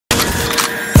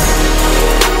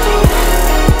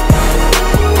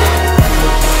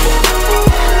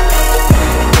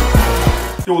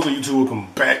Yo, what's up YouTube? Welcome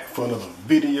back for another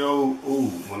video. Ooh,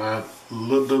 when I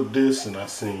looked up this and I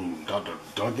seen Dr.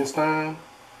 Dunkenstein,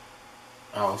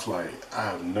 I was like, I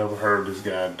have never heard of this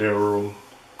guy, Darrell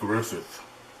Griffith,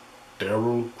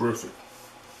 aka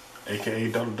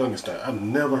Dr. Dunkenstein. I've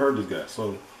never heard of this guy.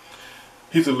 So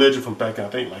he's a legend from back, I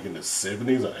think, like in the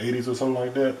 70s or 80s or something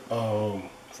like that.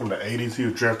 From the 80s, he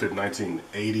was drafted in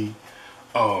 1980.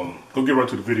 Go get right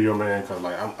to the video, man, because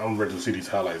like I'm ready to see these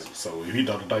highlights. So if he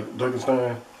Dr.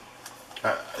 Dunkenstein,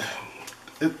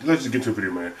 let's just get to the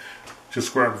video, man.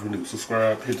 Subscribe if you're new.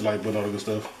 Subscribe, hit the like button, all that good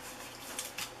stuff.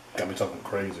 Got me talking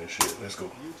crazy and shit. Let's go.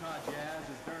 Utah Jazz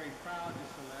is very proud to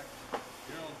select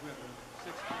Darrell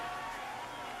Griffith,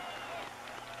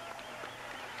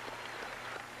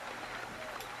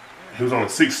 6'3". He was only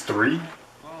 6'3". Fans,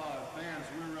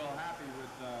 we're real happy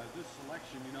with this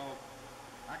selection. You know,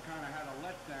 I kind of had a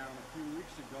letdown a few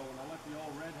weeks ago when I let the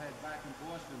old redhead back in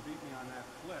Boston beat me on that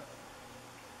flip.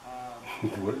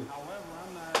 However,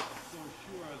 I'm not so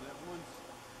sure that once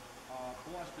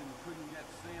Boston couldn't get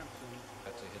Sampson.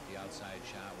 To hit the outside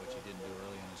shot, which he didn't do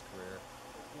early in his career,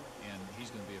 and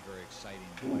he's going to be a very exciting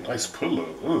player. Nice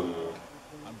pull-up. I'm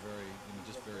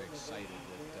just very excited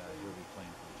that he'll be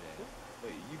playing for the Jazz.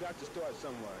 Hey, you got to start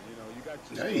somewhere. You know, you got to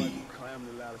start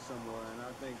climbing the ladder somewhere, and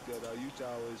I think that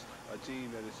Utah is a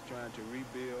team that is trying to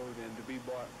rebuild, and to be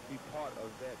part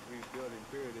of that rebuilding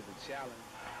period is a challenge.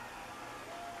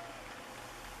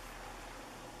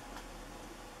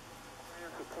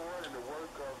 Support and the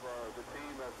work of the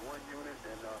team as one unit,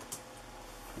 and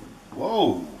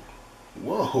Whoa.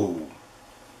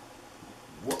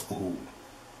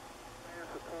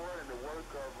 support and the work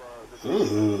of the team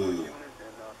as one unit,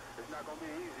 and it's not going to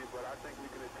be easy, but I think we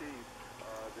can achieve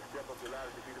the step up the ladder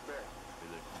to be the best.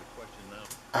 The question now.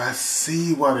 I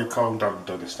see why they call him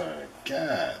Dr. Dunkenstein.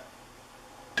 God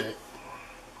damn.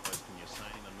 Can you sign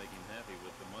him and make him happy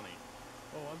with the money?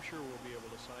 Oh, I'm sure we'll be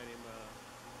able to sign him,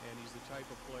 and he's the type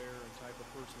of player and type of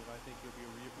person that I think he'll be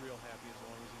real happy as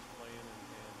long as he's playing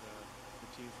and the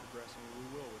team's progressing, and we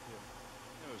will with him.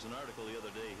 There was an article the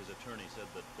other day. His attorney said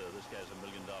that this guy's $1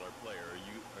 million player.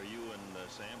 Are you and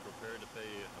Sam prepared to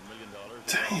pay $1 million?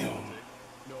 Damn.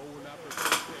 No, we're not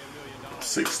prepared to pay $1 million.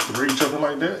 6'3", something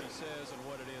like that. What he says and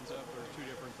what it ends up are two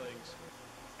different things.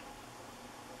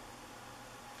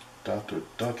 Dr.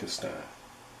 Dunkenstein.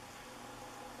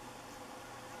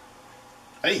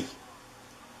 Hey.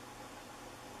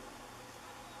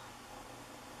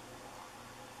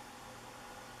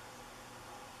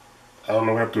 I don't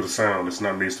know what happened to the sound. It's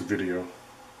not me, it's the video.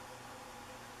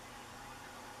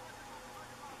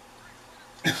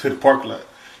 It's in the parking lot.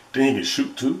 Then he can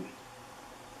shoot too.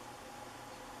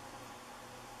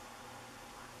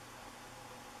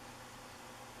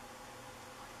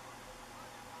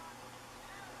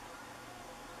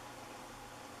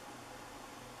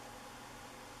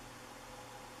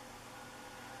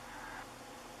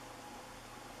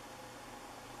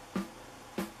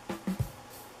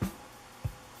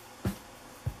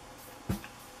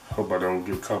 Hope I don't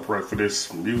get copyright for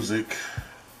this music.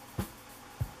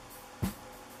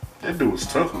 That dude was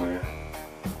tough, man.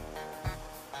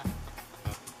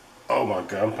 Oh my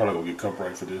god, I'm probably gonna get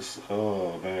copyright for this.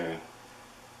 Oh man.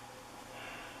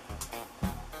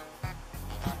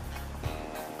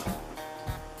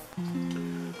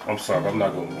 I'm sorry, I'm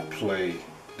not gonna play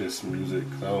this music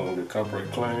because I don't want to get copyright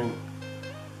claim.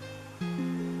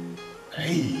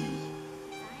 Hey,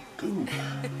 dude.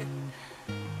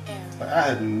 I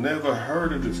had never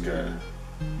heard of this guy.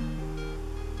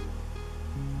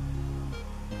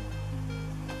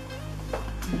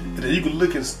 And then you can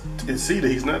look and see that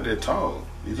he's not that tall.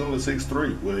 He's only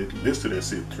 6'3". Well, he listed at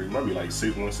 6'3". Might be like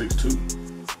 6'1",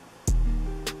 6'2".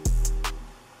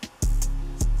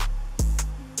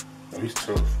 Oh, he's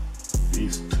tough.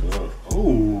 He's tough.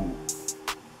 Oh,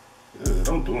 yeah,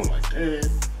 don't do him like that.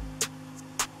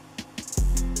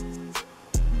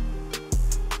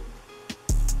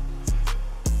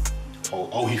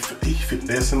 Oh, he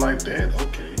finessing like that?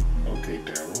 Okay,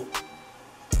 Darrell.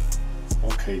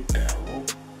 Okay, Darrell.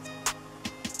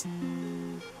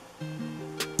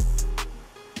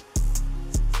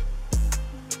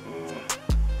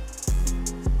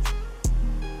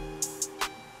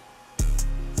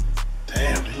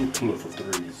 Damn, he ain't pulling for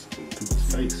threes in people's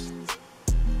face.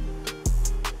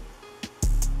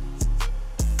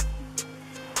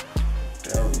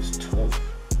 Darrell's tough.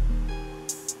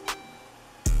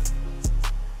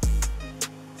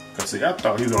 See, I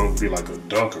thought he was gonna be like a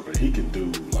dunker, but he can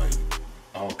do like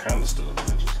all kind of stuff.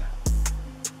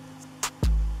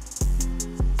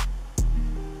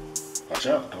 Watch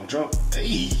out, don't jump.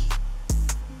 Hey!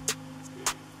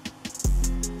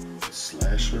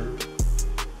 Slasher.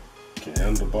 Can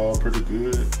handle ball pretty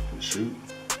good and shoot.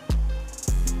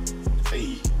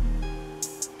 Hey.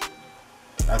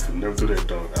 I could never do that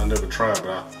dunk. I never tried,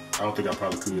 but I don't think I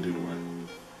probably could anyway.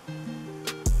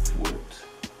 What?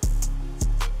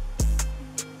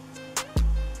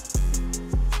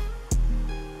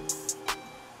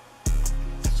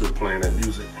 Still playing that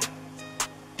music.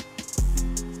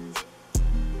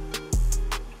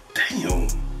 Damn.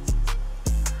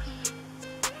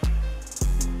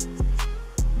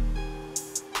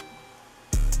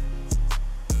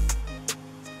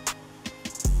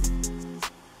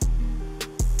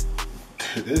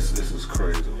 This is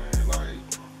crazy, man. Like,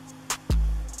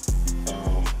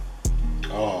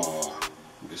 oh,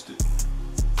 missed it.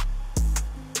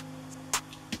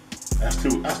 I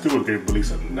still would give at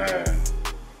least a 9,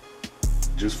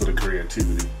 just for the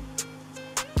creativity.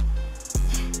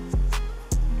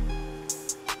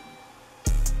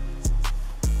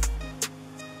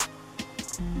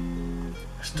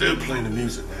 Still playing the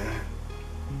music, man.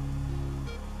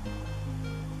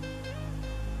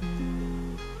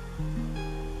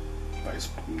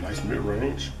 Nice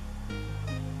mid-range.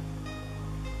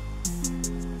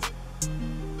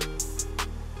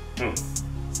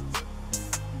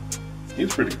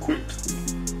 He's pretty quick too.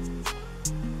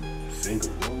 Finger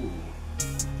roll.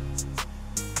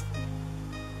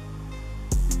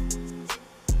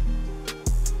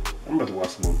 I'm about to watch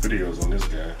some more videos on this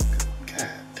guy. God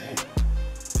damn.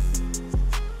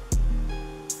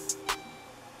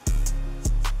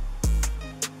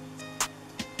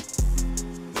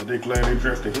 They're glad they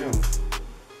drafted him.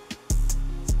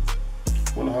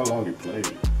 Wonder how long he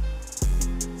played.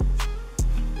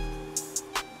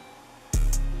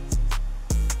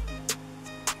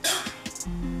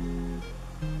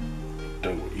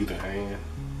 Done with either hand.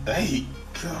 Hey,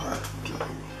 God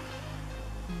damn.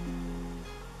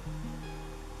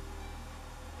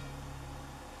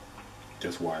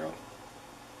 Just wild.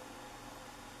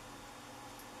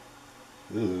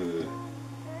 Ugh.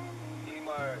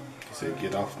 He said,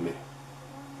 get off me.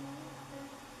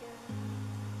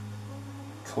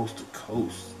 Coast to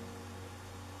coast.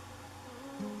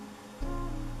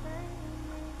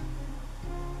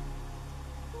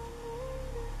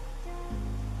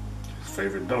 His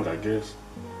favorite dunk, I guess.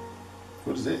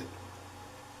 What is that?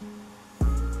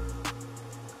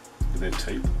 Is that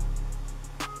tape?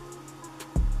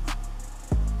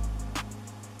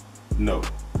 No.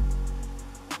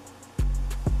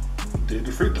 Did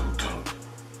the free throw dunk.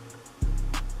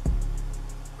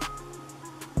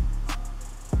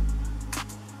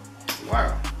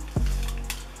 Wow.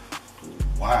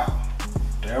 Wow.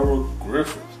 Darrell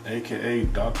Griffith, aka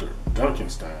Dr.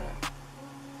 Dunkenstein.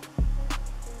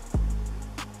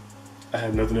 I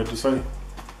have nothing else to say.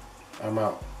 I'm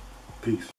out. Peace.